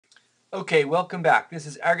Okay, welcome back. This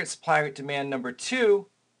is aggregate supply aggregate demand number 2.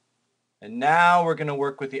 And now we're going to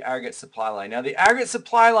work with the aggregate supply line. Now the aggregate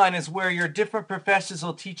supply line is where your different professors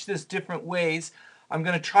will teach this different ways. I'm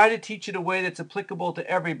going to try to teach it a way that's applicable to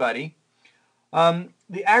everybody.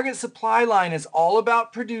 The aggregate supply line is all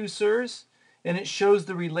about producers, and it shows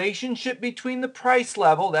the relationship between the price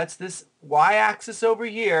level, that's this y-axis over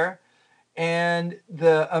here, and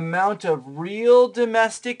the amount of real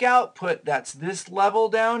domestic output, that's this level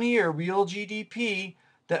down here, real GDP,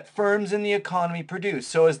 that firms in the economy produce.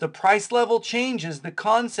 So as the price level changes, the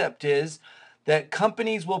concept is that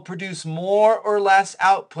companies will produce more or less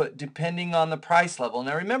output depending on the price level.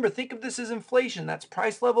 Now remember, think of this as inflation. That's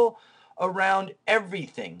price level around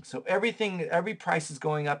everything. So everything, every price is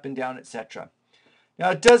going up and down, etc.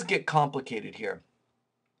 Now it does get complicated here.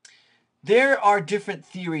 There are different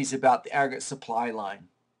theories about the aggregate supply line,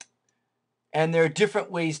 and there are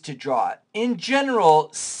different ways to draw it. In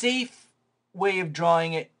general, safe way of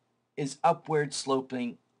drawing it is upward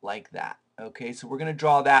sloping like that. Okay, so we're going to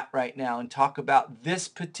draw that right now and talk about this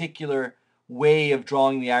particular way of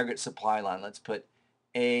drawing the aggregate supply line. Let's put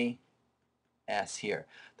A, S here.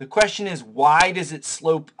 The question is, why does it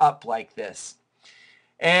slope up like this?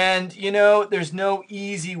 And, you know, there's no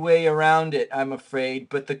easy way around it, I'm afraid.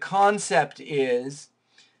 But the concept is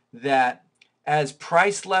that as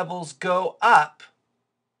price levels go up,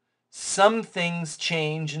 some things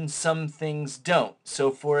change and some things don't.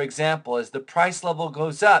 So, for example, as the price level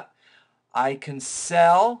goes up, I can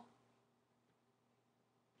sell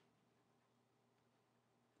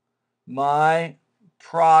my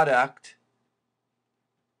product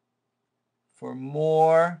for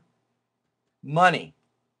more money.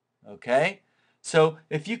 Okay? So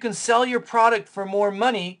if you can sell your product for more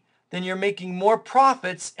money, then you're making more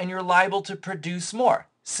profits and you're liable to produce more.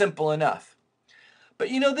 Simple enough.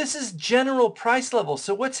 But you know, this is general price level.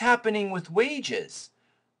 So what's happening with wages?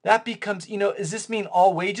 That becomes, you know, does this mean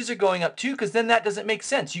all wages are going up too? Because then that doesn't make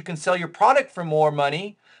sense. You can sell your product for more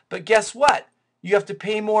money, but guess what? You have to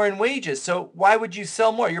pay more in wages. So why would you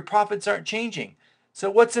sell more? Your profits aren't changing. So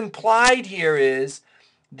what's implied here is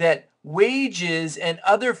that wages and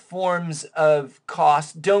other forms of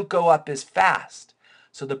cost don't go up as fast.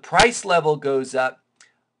 So the price level goes up,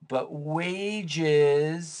 but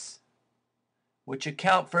wages, which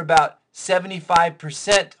account for about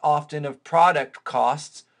 75% often of product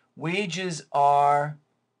costs, wages are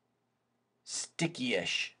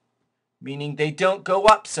sticky-ish, meaning they don't go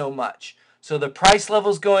up so much. So the price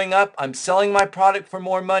level's going up, I'm selling my product for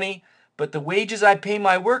more money, but the wages I pay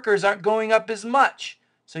my workers aren't going up as much.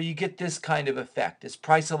 So you get this kind of effect. As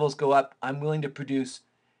price levels go up, I'm willing to produce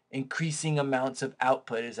increasing amounts of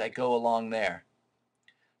output as I go along there.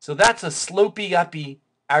 So that's a slopey uppy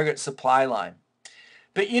aggregate supply line.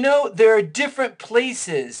 But you know, there are different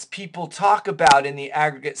places people talk about in the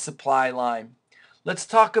aggregate supply line. Let's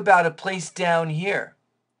talk about a place down here.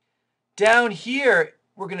 Down here,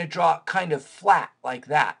 we're going to draw it kind of flat like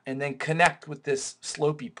that and then connect with this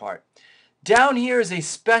slopey part. Down here is a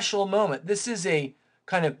special moment. This is a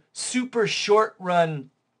kind of super short run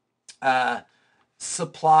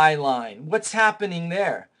supply line. What's happening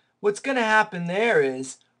there? What's going to happen there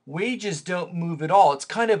is wages don't move at all. It's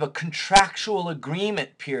kind of a contractual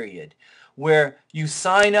agreement period where you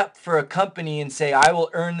sign up for a company and say, I will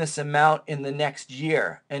earn this amount in the next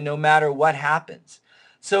year, and no matter what happens.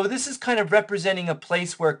 So this is kind of representing a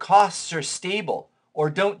place where costs are stable or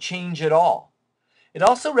don't change at all. It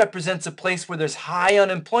also represents a place where there's high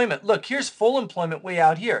unemployment. Look, here's full employment way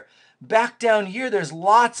out here. Back down here, there's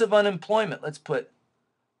lots of unemployment. Let's put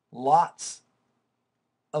lots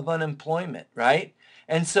of unemployment, right?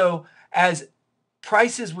 And so as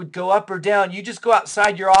prices would go up or down, you just go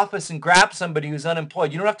outside your office and grab somebody who's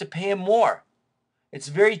unemployed. You don't have to pay him more. It's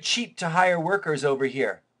very cheap to hire workers over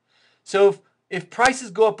here. So if prices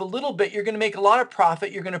go up a little bit, you're going to make a lot of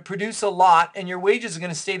profit, you're going to produce a lot, and your wages are going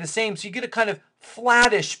to stay the same. So you get a kind of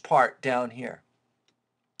flattish part down here.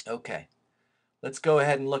 Okay, let's go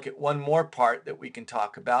ahead and look at one more part that we can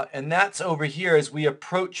talk about, and that's over here as we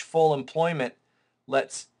approach full employment.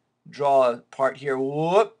 Let's draw a part here.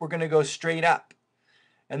 Whoop, we're going to go straight up.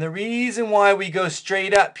 And the reason why we go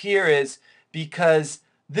straight up here is because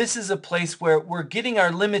this is a place where we're getting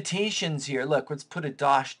our limitations here. Look, let's put a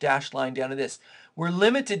dash line down to this. We're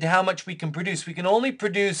limited to how much we can produce. We can only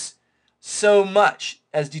produce so much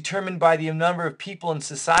as determined by the number of people in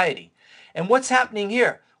society. And what's happening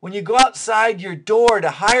here? When you go outside your door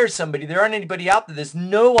to hire somebody, there aren't anybody out there. There's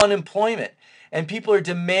no unemployment. And people are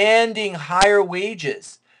demanding higher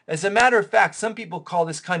wages. As a matter of fact, some people call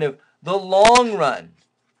this kind of the long run.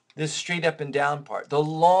 this straight up and down part, the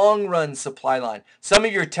long run supply line. Some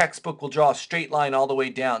of your textbook will draw a straight line all the way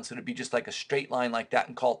down, so it'd be just like a straight line like that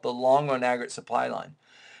and call it the long run aggregate supply line.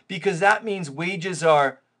 Because that means wages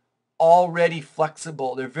are already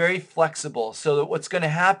flexible. They're very flexible. So that what's going to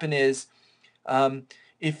happen is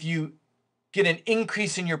if you get an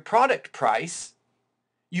increase in your product price,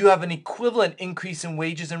 you have an equivalent increase in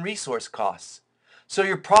wages and resource costs. So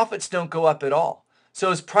your profits don't go up at all.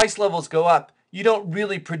 So as price levels go up, you don't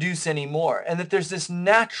really produce any more. And that there's this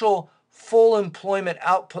natural full employment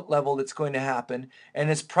output level that's going to happen. And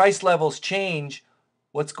as price levels change,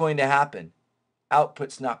 what's going to happen?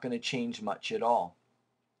 Output's not going to change much at all.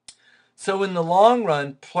 So in the long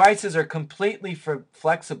run, prices are completely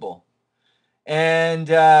flexible. And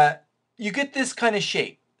you get this kind of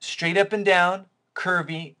shape, straight up and down,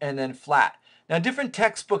 curvy, and then flat. Now different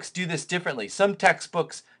textbooks do this differently. Some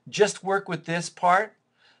textbooks just work with this part.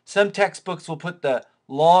 Some textbooks will put the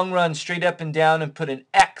long run straight up and down and put an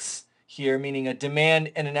X here, meaning a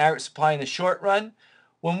demand and an aggregate supply in the short run.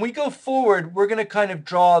 When we go forward, we're going to kind of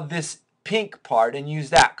draw this pink part and use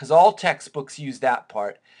that because all textbooks use that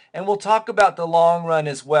part. And we'll talk about the long run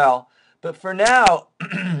as well. But for now,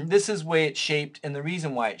 this is the way it's shaped and the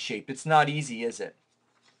reason why it's shaped. It's not easy, is it?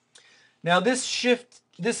 Now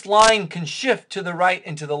this line can shift to the right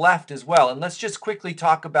and to the left as well. And let's just quickly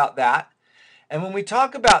talk about that. And when we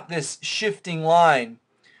talk about this shifting line,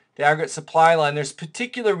 the aggregate supply line, there's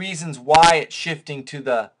particular reasons why it's shifting to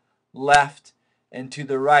the left and to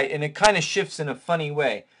the right. And it kind of shifts in a funny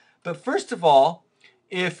way. But first of all,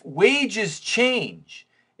 if wages change,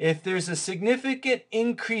 if there's a significant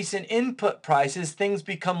increase in input prices, things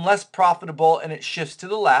become less profitable and it shifts to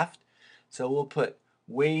the left. So we'll put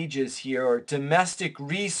wages here, or domestic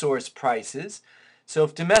resource prices. So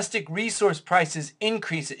if domestic resource prices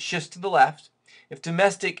increase, it shifts to the left. If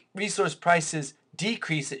domestic resource prices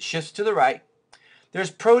decrease, it shifts to the right.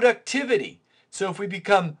 There's productivity. So if we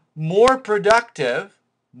become more productive,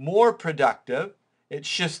 it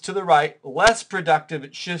shifts to the right. Less productive,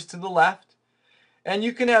 it shifts to the left. And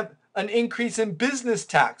you can have an increase in business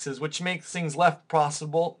taxes, which makes things less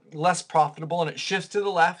profitable, and it shifts to the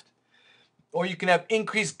left. Or you can have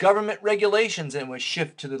increased government regulations and it will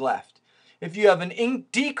shift to the left. If you have an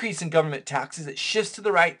decrease in government taxes, it shifts to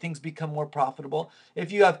the right, things become more profitable.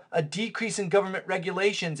 If you have a decrease in government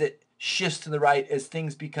regulations, it shifts to the right as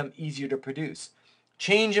things become easier to produce.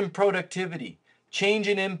 Change in productivity, change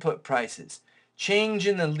in input prices, change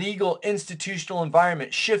in the legal institutional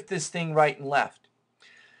environment, shift this thing right and left.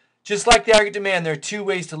 Just like the aggregate demand, there are two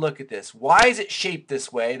ways to look at this. Why is it shaped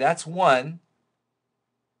this way? That's one,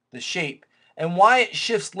 the shape. And why it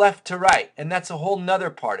shifts left to right. And that's a whole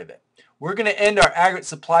nother part of it. We're going to end our aggregate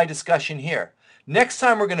supply discussion here. Next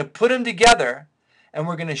time we're going to put them together and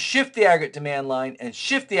we're going to shift the aggregate demand line and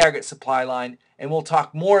shift the aggregate supply line, and we'll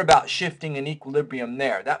talk more about shifting and equilibrium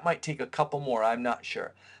there. That might take a couple more, I'm not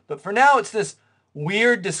sure. But for now, it's this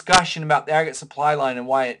weird discussion about the aggregate supply line and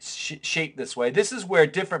why it's shaped this way. This is where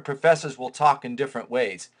different professors will talk in different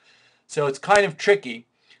ways. So it's kind of tricky.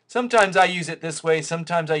 Sometimes I use it this way.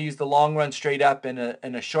 Sometimes I use the long run straight up and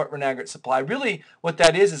a short run aggregate supply. Really what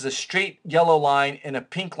that is a straight yellow line and a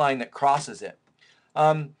pink line that crosses it.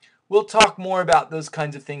 We'll talk more about those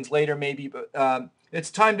kinds of things later maybe, but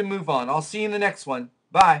it's time to move on. I'll see you in the next one.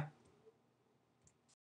 Bye.